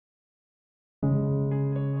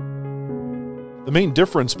The main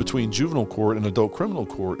difference between juvenile court and adult criminal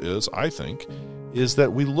court is, I think, is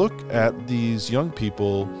that we look at these young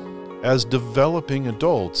people as developing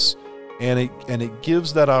adults, and it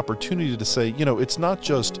gives that opportunity to say, it's not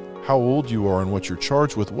just how old you are and what you're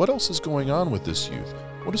charged with. What else is going on with this youth?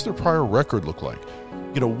 What does their prior record look like?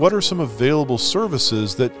 What are some available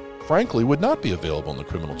services that, frankly, would not be available in the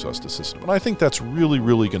criminal justice system? And I think that's really,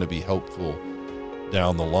 really going to be helpful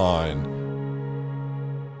down the line.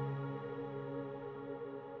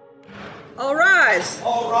 All rise.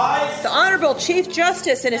 All rise. The Honorable Chief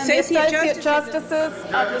Justice and Associate Justices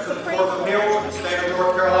of the Supreme Court of Appeals of the state of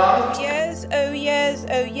North Carolina. Yes, oh yes,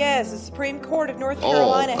 oh yes. The Supreme Court of North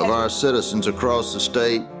Carolina All of our citizens across the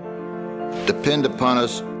state depend upon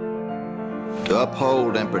us to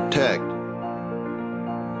uphold and protect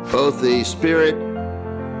both the spirit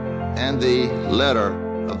and the letter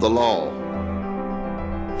of the law,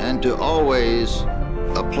 and to always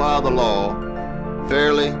apply the law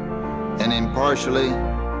fairly and impartially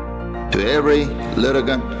to every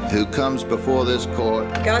litigant who comes before this court.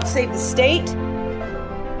 God save the state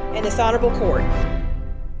and this honorable court.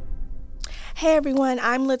 Hey everyone,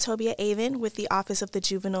 I'm Latobia Avon with the Office of the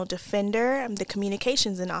Juvenile Defender. I'm the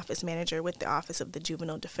Communications and Office Manager with the Office of the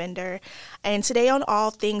Juvenile Defender. And today on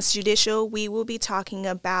All Things Judicial, we will be talking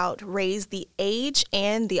about Raise the Age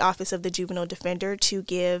and the Office of the Juvenile Defender to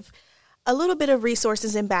give a little bit of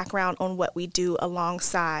resources and background on what we do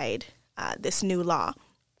alongside this new law.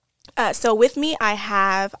 So with me, I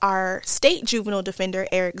have our State Juvenile Defender,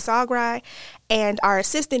 Eric Zagrai, and our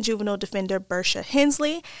Assistant Juvenile Defender, Bersha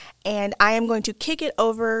Hensley. And I am going to kick it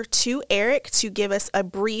over to Eric to give us a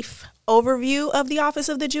brief overview of the Office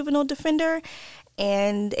of the Juvenile Defender.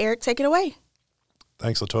 And Eric, take it away.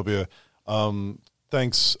 Thanks, Latobia.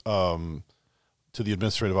 Thanks to the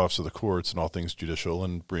Administrative Office of the Courts and All Things Judicial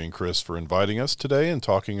and Bree and Chris for inviting us today and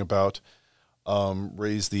talking about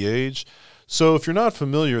Raise the Age. So if you're not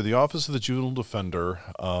familiar, the Office of the Juvenile Defender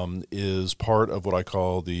is part of what I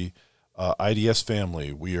call the IDS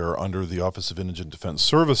family. We are under the Office of Indigent Defense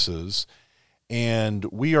Services, and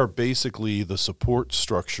we are basically the support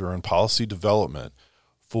structure and policy development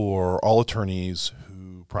for all attorneys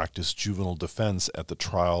who practice juvenile defense at the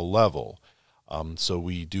trial level. So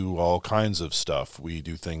we do all kinds of stuff. We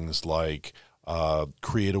do things like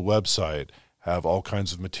create a website, have all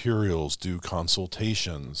kinds of materials, do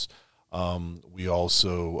consultations. We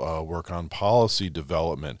also work on policy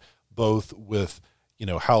development, both with,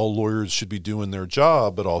 how lawyers should be doing their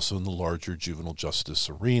job, but also in the larger juvenile justice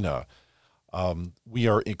arena. We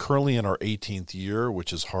are currently in our 18th year,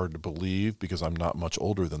 which is hard to believe because I'm not much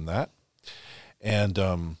older than that.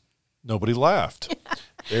 And nobody laughed.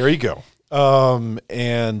 There you go.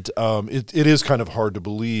 It is kind of hard to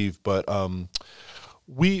believe, but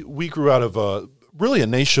we grew out of really a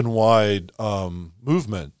nationwide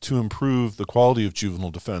movement to improve the quality of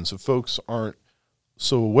juvenile defense. If folks aren't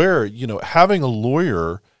so aware, having a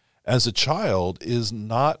lawyer as a child is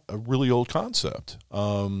not a really old concept.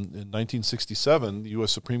 In 1967, the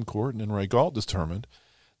U.S. Supreme Court in Ray Galt determined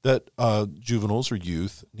that juveniles or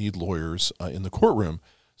youth need lawyers in the courtroom.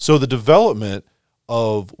 So the development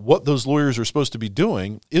of what those lawyers are supposed to be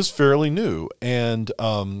doing is fairly new. And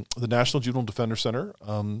the National Juvenile Defender Center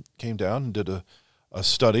came down and did a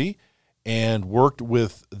study and worked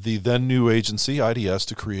with the then new agency, IDS,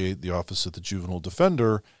 to create the Office of the Juvenile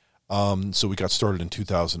Defender. So we got started in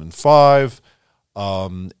 2005,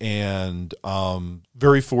 and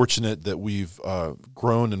very fortunate that we've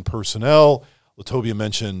grown in personnel. Latobia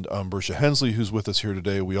mentioned Bersha Hensley, who's with us here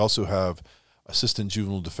today. We also have Assistant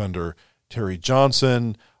Juvenile Defender Terry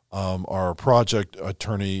Johnson, our project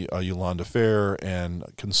attorney Yolanda Fair, and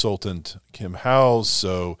consultant Kim Howes.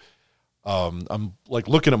 So I'm like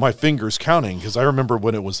looking at my fingers counting because I remember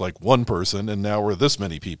when it was like one person and now we're this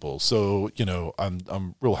many people. So,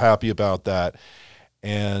 I'm real happy about that.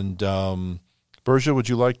 And Bersha, would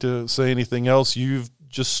you like to say anything else? You've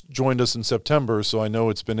just joined us in September, so I know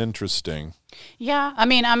it's been interesting. Yeah, I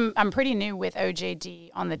mean, I'm pretty new with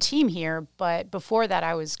OJD on the team here, but before that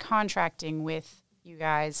I was contracting with you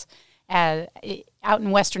guys out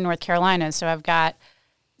in Western North Carolina, so I've got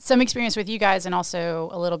some experience with you guys and also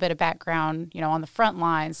a little bit of background, on the front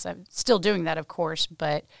lines. I'm still doing that, of course,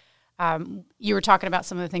 but you were talking about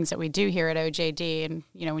some of the things that we do here at OJD, and,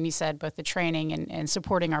 when you said both the training and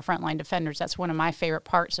supporting our frontline defenders, that's one of my favorite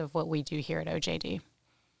parts of what we do here at OJD.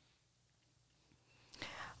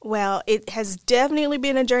 Well, it has definitely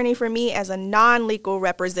been a journey for me as a non-legal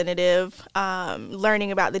representative,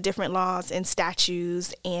 learning about the different laws and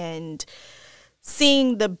statutes and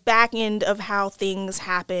seeing the back end of how things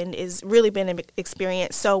happen has really been an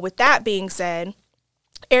experience. So with that being said,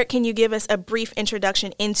 Eric, can you give us a brief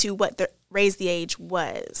introduction into what the Raise the Age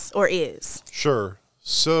was or is? Sure.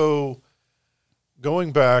 So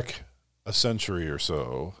going back a century or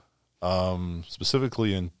so,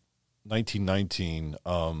 specifically in 1919,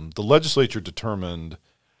 the legislature determined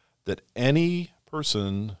that any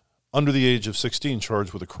person under the age of 16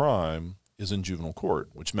 charged with a crime is in juvenile court,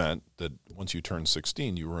 which meant that once you turned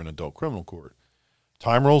 16, you were in adult criminal court.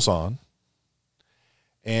 Time rolls on,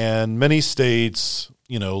 and many states,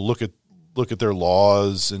 look at their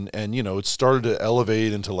laws, and it started to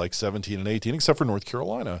elevate into like 17 and 18, except for North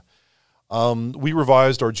Carolina. We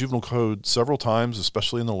revised our juvenile code several times,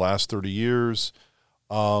 especially in the last 30 years,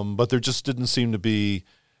 but there just didn't seem to be,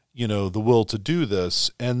 the will to do this.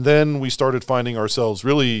 And then we started finding ourselves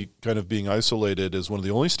really kind of being isolated as one of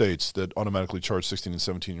the only states that automatically charged 16 and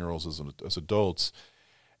 17-year-olds as adults.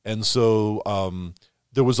 And so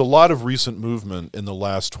there was a lot of recent movement in the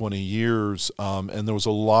last 20 years, and there was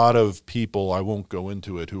a lot of people, I won't go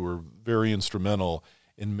into it, who were very instrumental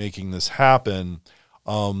in making this happen.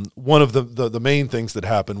 One of the main things that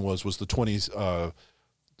happened was the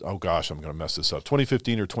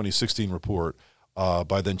 2015 or 2016 report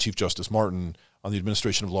by then Chief Justice Martin on the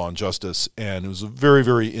administration of law and justice, and it was a very,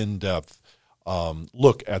 very in-depth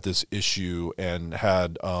look at this issue and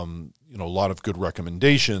had a lot of good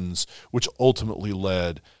recommendations, which ultimately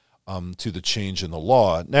led to the change in the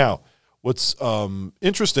law. Now, what's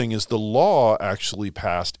interesting is the law actually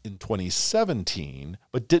passed in 2017,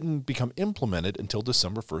 but didn't become implemented until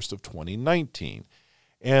December 1st of 2019.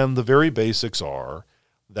 And the very basics are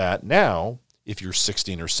that now, if you're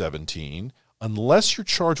 16 or 17, unless you're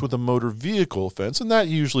charged with a motor vehicle offense, and that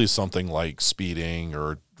usually is something like speeding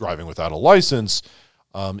or driving without a license,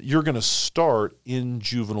 you're going to start in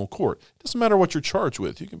juvenile court. It doesn't matter what you're charged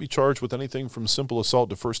with. You can be charged with anything from simple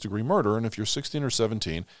assault to first-degree murder, and if you're 16 or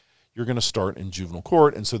 17, you're going to start in juvenile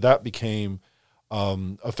court. And so that became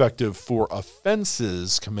effective for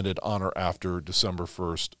offenses committed on or after December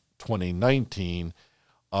 1st, 2019.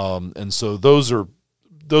 And so those are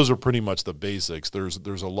pretty much the basics.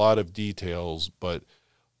 There's a lot of details, but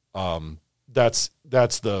that's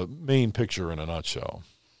the main picture in a nutshell.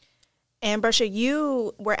 And Bersha,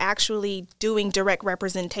 you were actually doing direct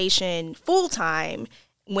representation full-time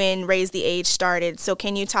when Raise the Age started. So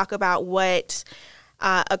can you talk about what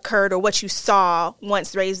occurred or what you saw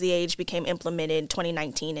once Raise the Age became implemented in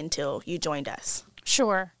 2019 until you joined us?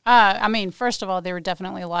 Sure. First of all, there were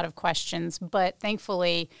definitely a lot of questions, but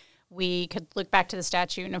thankfully we could look back to the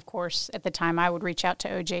statute. And of course, at the time, I would reach out to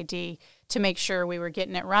OJD to make sure we were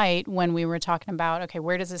getting it right when we were talking about, okay,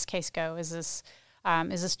 where does this case go? Is this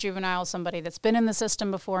juvenile somebody that's been in the system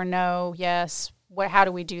before? No. Yes. How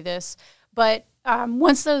do we do this? But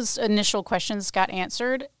once those initial questions got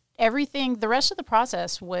answered, the rest of the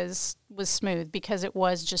process was smooth, because it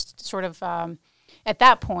was just sort of, at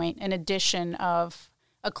that point, an addition of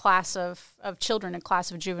a class of children, a class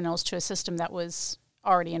of juveniles to a system that was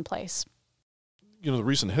already in place. The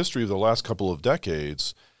recent history of the last couple of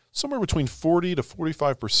decades, somewhere between 40 to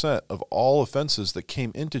 45% of all offenses that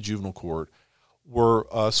came into juvenile court were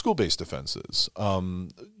school-based offenses.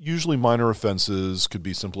 Usually minor offenses, could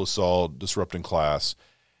be simple assault, disrupting class.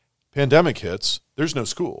 Pandemic hits, there's no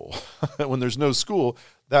school. When there's no school,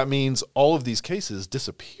 that means all of these cases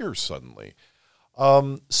disappear suddenly.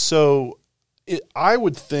 I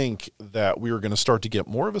would think that we are going to start to get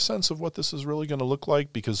more of a sense of what this is really going to look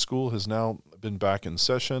like, because school has now been back in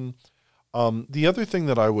session. The other thing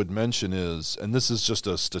that I would mention is, and this is just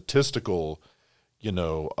a statistical,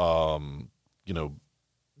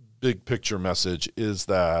 big picture message, is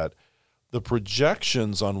that the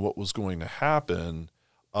projections on what was going to happen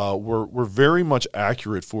were very much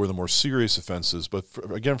accurate for the more serious offenses. But for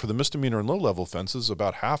the misdemeanor and low-level offenses,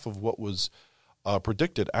 about half of what was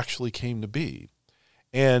predicted actually came to be.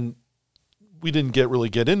 And we didn't really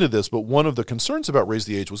get into this, but one of the concerns about Raise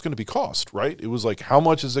the Age was going to be cost, right? It was like, how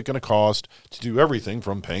much is it going to cost to do everything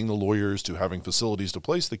from paying the lawyers to having facilities to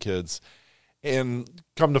place the kids? And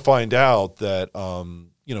come to find out that,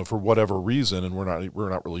 for whatever reason, and we're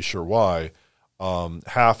not really sure why,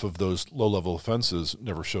 half of those low-level offenses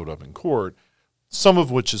never showed up in court, some of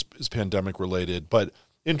which is pandemic related. But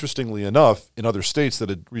interestingly enough, in other states that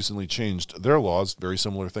had recently changed their laws, very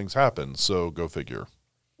similar things happened. So go figure.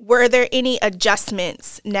 Were there any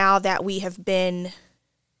adjustments now that we have been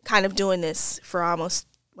kind of doing this for almost,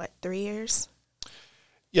 3 years?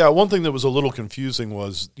 Yeah, one thing that was a little confusing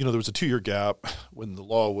was, there was a 2-year gap when the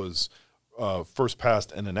law was first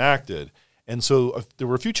passed and enacted. And so there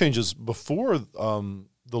were a few changes before the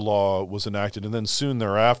law was enacted and then soon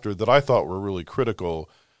thereafter that I thought were really critical.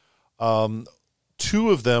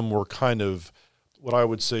 2 of them were kind of what I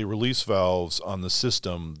would say release valves on the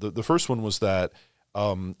system. The first one was that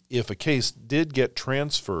if a case did get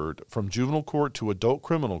transferred from juvenile court to adult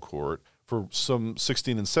criminal court for some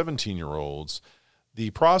 16 and 17-year-olds,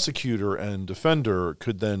 the prosecutor and defender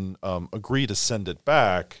could then agree to send it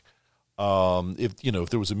back. If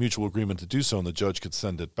there was a mutual agreement to do so, and the judge could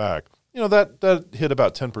send it back. That hit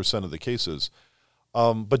about 10% of the cases.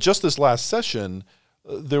 But just this last session,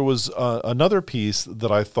 there was another piece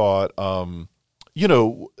that I thought,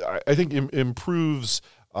 I think improves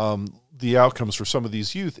the outcomes for some of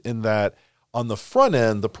these youth, in that on the front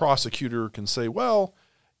end, the prosecutor can say, well,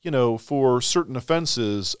 for certain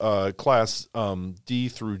offenses, class D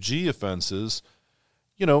through G offenses,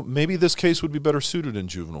 maybe this case would be better suited in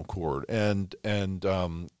juvenile court, and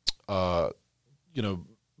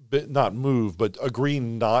not move, but agree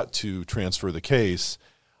not to transfer the case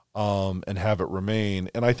and have it remain.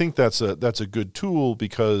 And I think that's a good tool,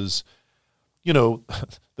 because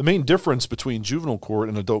the main difference between juvenile court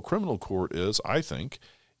and adult criminal court is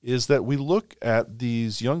that we look at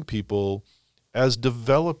these young people as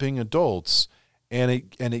developing adults, and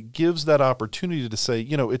it gives that opportunity to say,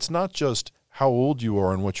 it's not just how old you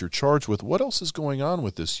are and what you're charged with. What else is going on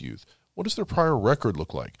with this youth? What does their prior record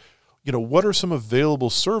look like? What are some available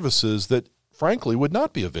services that, frankly, would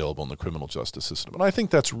not be available in the criminal justice system? And I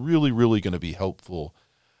think that's really, really going to be helpful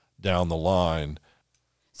down the line.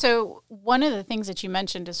 So one of the things that you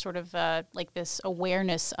mentioned is sort of like this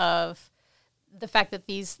awareness of the fact that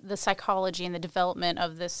the psychology and the development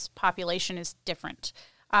of this population is different.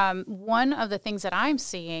 One of the things that I'm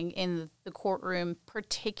seeing in the courtroom,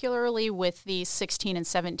 particularly with these 16 and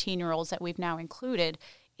 17-year-olds that we've now included,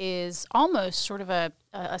 is almost sort of a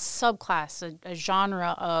subclass, a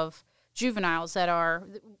genre of juveniles that are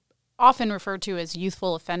often referred to as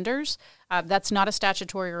youthful offenders. That's not a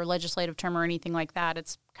statutory or legislative term or anything like that.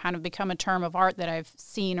 It's kind of become a term of art that I've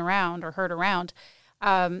seen around or heard around.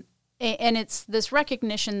 And it's this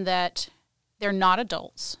recognition that they're not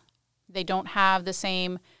adults. They don't have the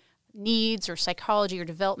same needs or psychology or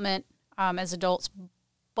development as adults.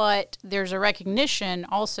 But there's a recognition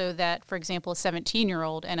also that, for example, a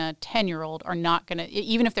 17-year-old and a 10-year-old are not going to,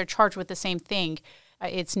 even if they're charged with the same thing,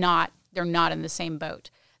 they're not in the same boat.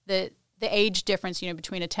 The age difference,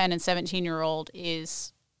 between a 10 and 17-year-old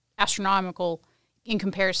is astronomical in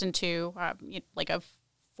comparison to like a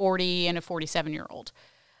 40 and a 47-year-old.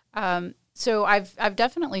 So I've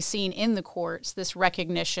definitely seen in the courts this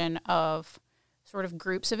recognition of sort of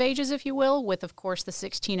groups of ages, if you will, with, of course, the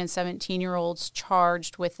 16 and 17-year-olds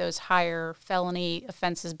charged with those higher felony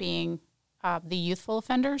offenses being the youthful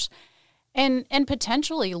offenders, and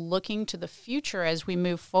potentially looking to the future as we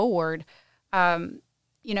move forward.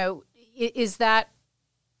 Is that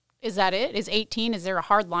it? Is 18? Is there a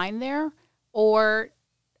hard line there? Or,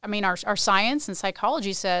 our science and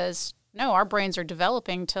psychology says, no, our brains are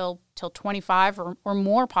developing till 25 or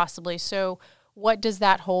more possibly. So what does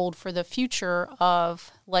that hold for the future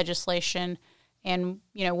of legislation? And,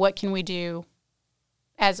 what can we do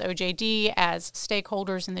as OJD, as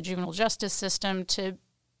stakeholders in the juvenile justice system to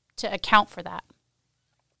account for that?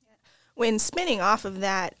 When spinning off of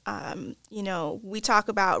that, we talk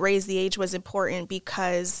about raise the age was important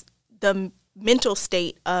because the mental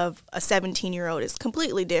state of a 17-year-old is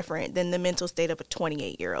completely different than the mental state of a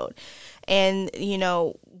 28-year-old. And,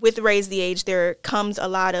 with raise the age, there comes a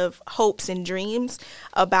lot of hopes and dreams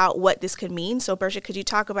about what this could mean. So, Bercia, could you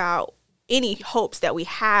talk about any hopes that we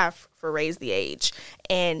have for raise the age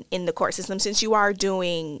and in the court system, since you are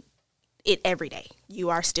doing it every day? You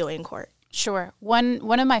are still in court. Sure.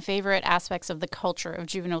 One of my favorite aspects of the culture of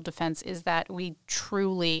juvenile defense is that we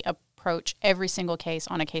truly approach every single case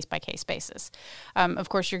on a case-by-case basis. Of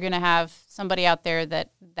course, you're going to have somebody out there that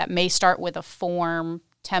may start with a form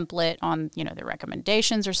template on, their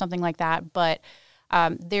recommendations or something like that, but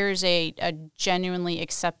there's a genuinely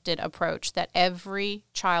accepted approach that every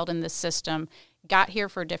child in this system got here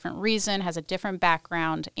for a different reason, has a different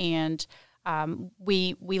background, and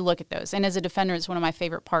we look at those. And as a defender, it's one of my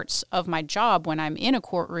favorite parts of my job when I'm in a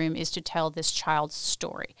courtroom is to tell this child's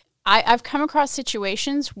story. I've come across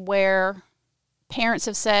situations where parents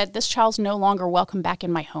have said, this child's no longer welcome back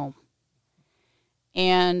in my home.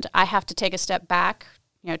 And I have to take a step back,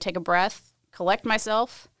 take a breath, collect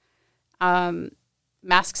myself.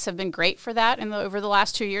 Masks have been great for that over the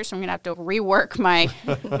last 2 years, so I'm going to have to rework my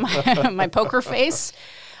poker face.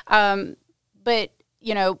 But,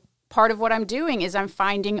 part of what I'm doing is I'm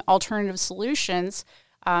finding alternative solutions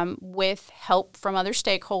with help from other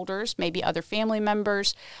stakeholders, maybe other family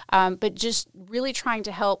members, but just really trying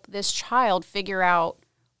to help this child figure out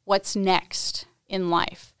what's next in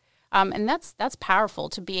life. And that's powerful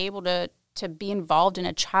to be able to to be involved in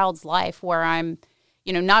a child's life where I'm,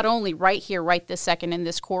 not only right here, right this second in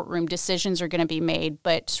this courtroom, decisions are going to be made,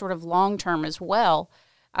 but sort of long-term as well.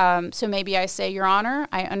 So maybe I say, Your Honor,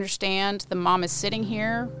 I understand the mom is sitting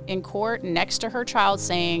here in court next to her child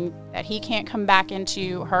saying that he can't come back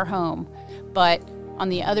into her home, but on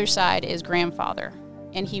the other side is grandfather,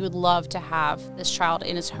 and he would love to have this child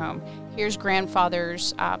in his home. Here's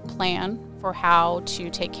grandfather's plan for how to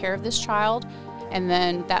take care of this child, and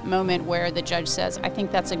then that moment where the judge says, I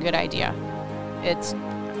think that's a good idea.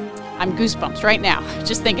 I'm goosebumps right now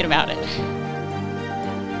just thinking about it.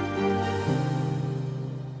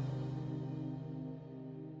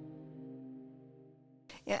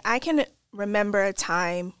 Yeah, I can remember a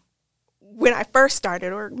time when I first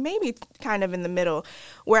started, or maybe kind of in the middle,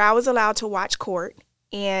 where I was allowed to watch court,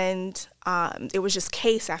 and it was just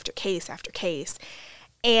case after case after case.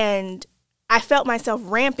 And I felt myself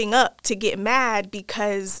ramping up to get mad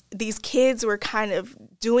because these kids were kind of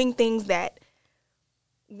doing things that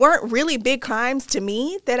weren't really big crimes to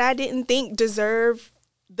me, that I didn't think deserved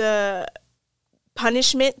the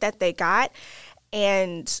punishment that they got.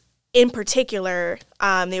 And in particular,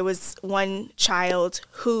 there was one child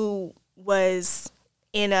who was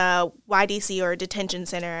in a YDC, or a detention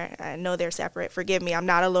center. I know they're separate. Forgive me, I'm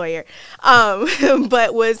not a lawyer.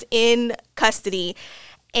 But was in custody,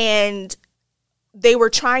 and they were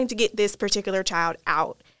trying to get this particular child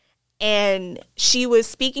out. And she was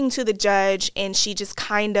speaking to the judge, and she just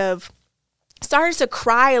kind of started to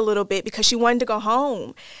cry a little bit because she wanted to go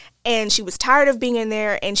home. And she was tired of being in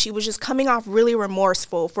there, and she was just coming off really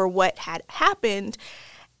remorseful for what had happened.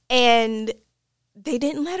 And they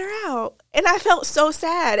didn't let her out. And I felt so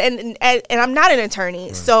sad. And I'm not an attorney.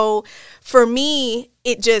 Right. So for me,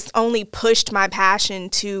 it just only pushed my passion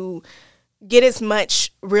to get as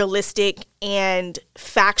much realistic and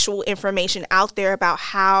factual information out there about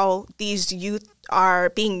how these youth are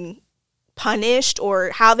being punished, or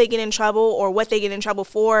how they get in trouble, or what they get in trouble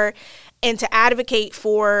for, and to advocate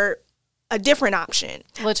for a different option.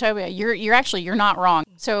 Latobia, you're not wrong.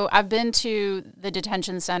 So I've been to the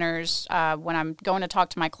detention centers when I'm going to talk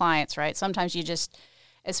to my clients, right? Sometimes you just,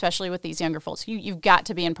 especially with these younger folks, you've got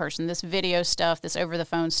to be in person. This video stuff, this over the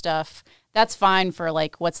phone stuff, that's fine for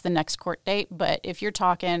like, what's the next court date? But if you're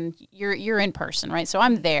talking, you're in person, right? So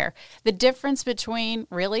I'm there. The difference between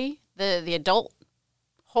really the adult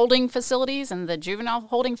holding facilities and the juvenile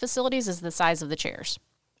holding facilities is the size of the chairs.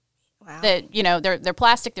 Wow. They're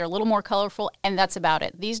plastic, they're a little more colorful, and that's about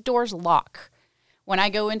it. These doors lock. When I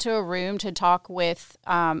go into a room to talk with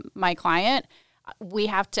my client, we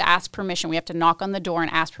have to ask permission. We have to knock on the door and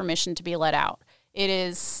ask permission to be let out.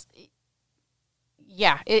 It's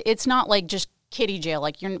not like just kiddie jail.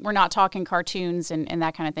 Like we're not talking cartoons and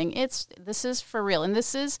that kind of thing. This is for real, and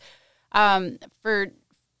this is for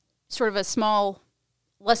sort of a small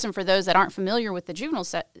lesson for those that aren't familiar with the juvenile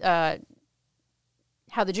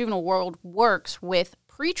how the juvenile world works with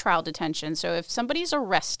pretrial detention. So if somebody's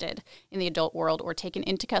arrested in the adult world or taken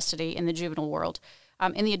into custody in the juvenile world,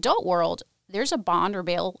 in the adult world, there's a bond or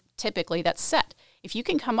bail typically that's set. If you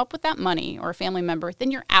can come up with that money, or a family member,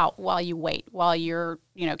 then you're out while you wait, while your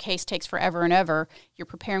case takes forever and ever, you're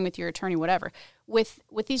preparing with your attorney, whatever. With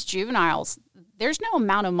these juveniles, there's no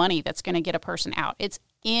amount of money that's going to get a person out. It's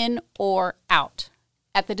in or out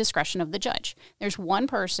at the discretion of the judge. There's one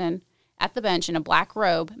person at the bench in a black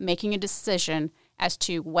robe making a decision as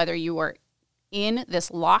to whether you are in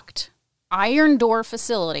this locked iron door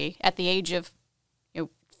facility at the age of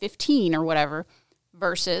 15 or whatever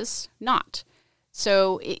versus not.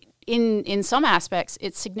 So in some aspects,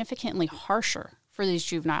 it's significantly harsher for these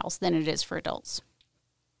juveniles than it is for adults.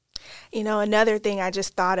 Another thing I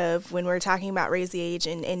just thought of when we're talking about raise the age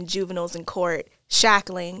and juveniles in court,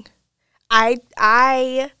 shackling.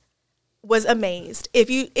 I was amazed.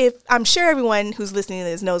 If I'm sure everyone who's listening to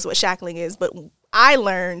this knows what shackling is, but I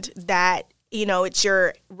learned that it's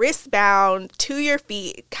your wrist bound to your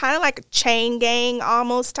feet, kind of like a chain gang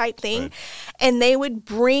almost type thing. Right. And they would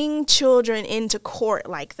bring children into court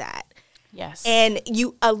like that. Yes. And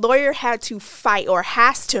a lawyer had to fight, or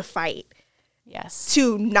has to fight, yes,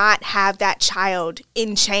 to not have that child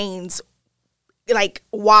in chains, like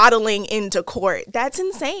waddling into court. That's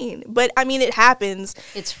insane. But I mean, it happens.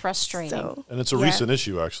 It's frustrating. So, and it's a recent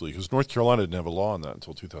issue, actually, because North Carolina didn't have a law on that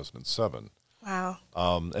until 2007. Wow.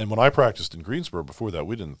 And when I practiced in Greensboro before that,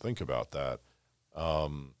 we didn't think about that.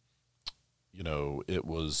 It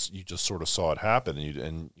was, you just sort of saw it happen,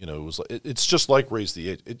 and it was like, it's just like raise the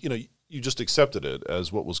age. You just accepted it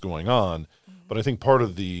as what was going on. Mm-hmm. But I think part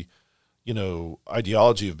of the,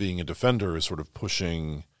 ideology of being a defender is sort of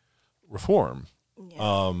pushing reform.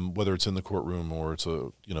 whether it's in the courtroom or it's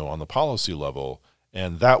on the policy level.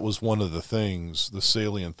 And that was one of the things, the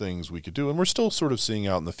salient things we could do. And we're still sort of seeing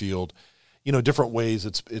out in the field, different ways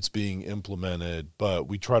it's being implemented. But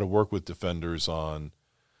we try to work with defenders on,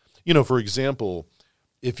 for example,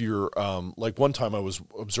 if you're like one time I was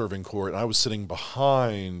observing court and I was sitting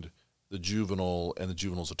behind the juvenile and the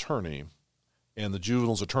juvenile's attorney, and the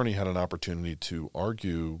juvenile's attorney had an opportunity to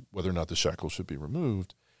argue whether or not the shackles should be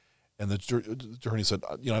removed. And the attorney said,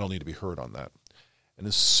 I don't need to be heard on that. And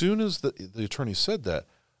as soon as the attorney said that,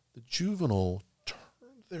 the juvenile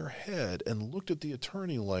turned their head and looked at the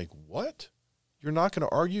attorney like, what? You're not going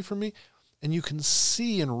to argue for me? And you can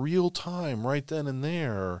see in real time right then and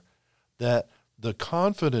there that the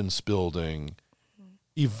confidence building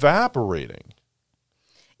evaporating.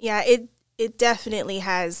 Yeah, it definitely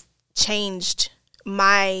has changed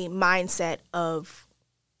my mindset of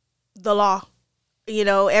the law.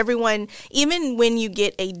 Everyone, even when you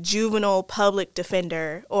get a juvenile public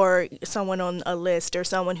defender or someone on a list or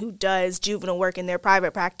someone who does juvenile work in their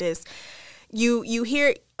private practice, you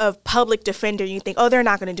hear of public defender and you think, oh, they're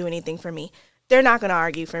not going to do anything for me. They're not going to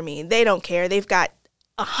argue for me. They don't care. They've got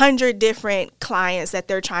 100 different clients that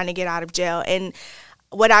they're trying to get out of jail. And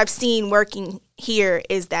what I've seen working here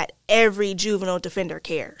is that every juvenile defender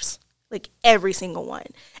cares, like every single one.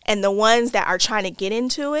 And the ones that are trying to get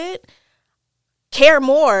into it care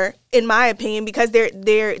more, in my opinion, because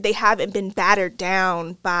they haven't been battered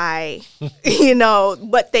down by,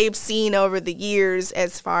 what they've seen over the years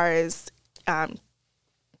as far as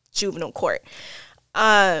juvenile court.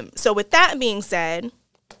 So with that being said,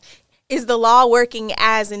 is the law working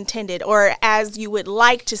as intended or as you would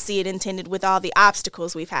like to see it intended with all the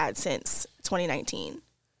obstacles we've had since 2019?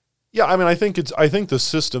 Yeah, I mean, I think the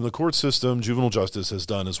system, the court system, juvenile justice has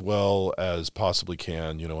done as well as possibly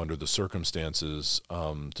can, under the circumstances,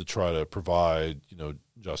 to try to provide,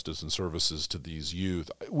 justice and services to these youth.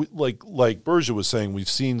 Like Berja was saying, we've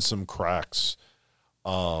seen some cracks,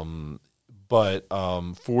 but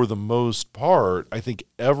for the most part, I think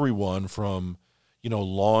everyone from,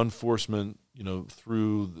 law enforcement,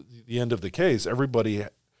 through the end of the case, everybody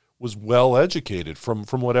was well educated from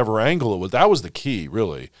whatever angle it was. That was the key,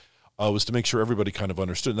 really. Was to make sure everybody kind of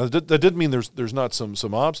understood. Now, that didn't mean there's not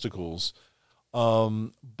some obstacles,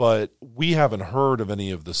 but we haven't heard of any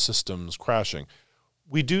of the systems crashing.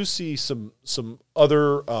 We do see some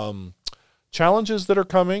other challenges that are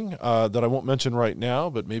coming that I won't mention right now,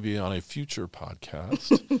 but maybe on a future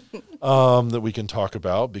podcast that we can talk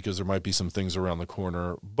about, because there might be some things around the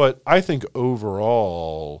corner. But I think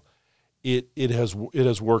overall, it has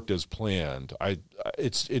worked as planned.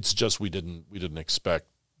 It's just we didn't expect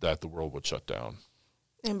that the world would shut down.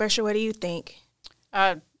 And Bersha, what do you think?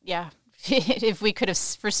 Yeah, if we could have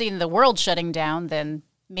foreseen the world shutting down, then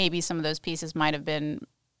maybe some of those pieces might have been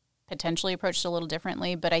potentially approached a little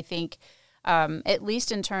differently. But I think, at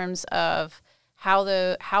least in terms of how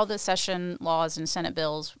the session laws and Senate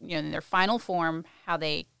bills, in their final form, how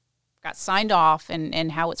they got signed off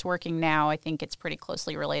and how it's working now, I think it's pretty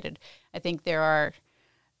closely related. I think there are,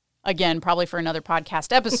 again, probably for another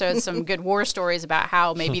podcast episode, some good war stories about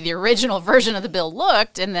how maybe the original version of the bill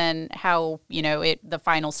looked and then how, the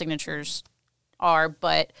final signatures are.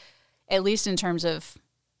 But at least in terms of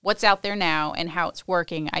what's out there now and how it's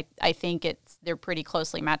working, I think they're pretty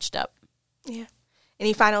closely matched up. Yeah.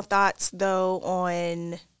 Any final thoughts, though,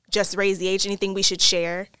 on just Raise the Age? Anything we should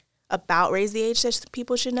share about Raise the Age that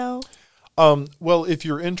people should know? Well, if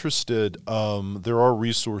you're interested, there are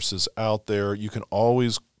resources out there. You can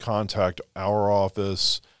always contact our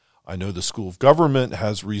office. I know the School of Government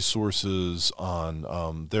has resources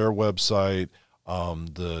on their website.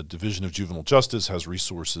 The Division of Juvenile Justice has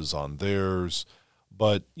resources on theirs.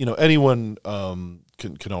 But, anyone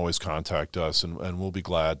can always contact us, and we'll be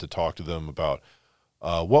glad to talk to them about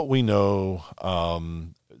what we know.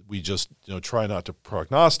 We just try not to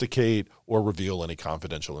prognosticate or reveal any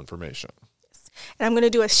confidential information. And I'm going to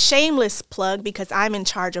do a shameless plug because I'm in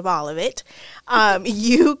charge of all of it.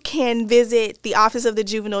 You can visit the Office of the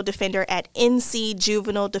Juvenile Defender at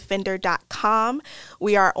ncjuveniledefender.com.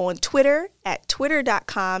 We are on Twitter at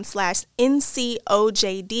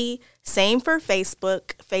twitter.com/NCOJD. Same for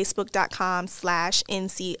Facebook,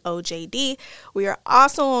 facebook.com/NCOJD. We are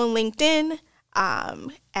also on LinkedIn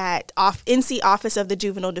at NC Office of the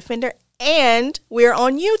Juvenile Defender. And we're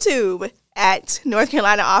on YouTube at North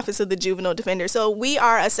Carolina Office of the Juvenile Defender. So we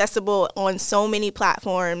are accessible on so many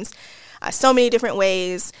platforms, so many different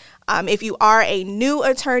ways. If you are a new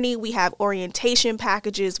attorney, we have orientation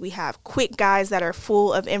packages. We have quick guides that are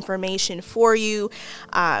full of information for you,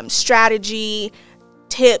 strategy,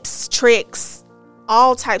 tips, tricks,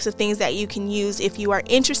 all types of things that you can use. If you are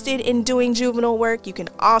interested in doing juvenile work, you can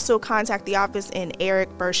also contact the office, and Eric,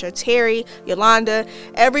 Bersha, Terry, Yolanda,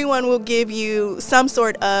 everyone will give you some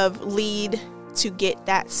sort of lead to get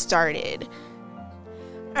that started.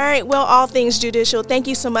 All right, well, All Things Judicial, thank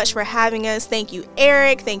you so much for having us. Thank you,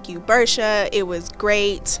 Eric. Thank you, Bersha. It was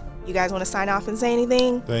great. You guys want to sign off and say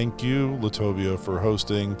anything? Thank you, Latobia, for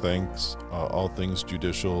hosting. Thanks, All Things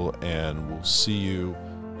Judicial, and we'll see you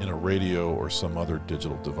in a radio or some other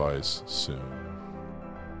digital device soon.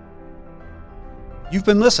 You've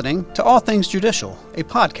been listening to All Things Judicial, a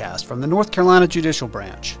podcast from the North Carolina Judicial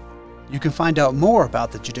Branch. You can find out more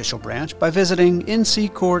about the Judicial Branch by visiting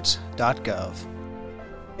nccourts.gov.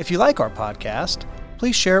 If you like our podcast,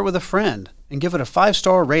 please share it with a friend and give it a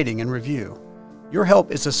 5-star rating and review. Your help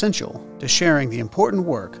is essential to sharing the important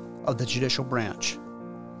work of the Judicial Branch.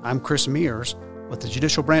 I'm Chris Mears with the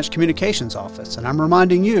Judicial Branch Communications Office, and I'm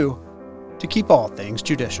reminding you to keep all things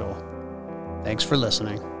judicial. Thanks for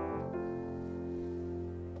listening.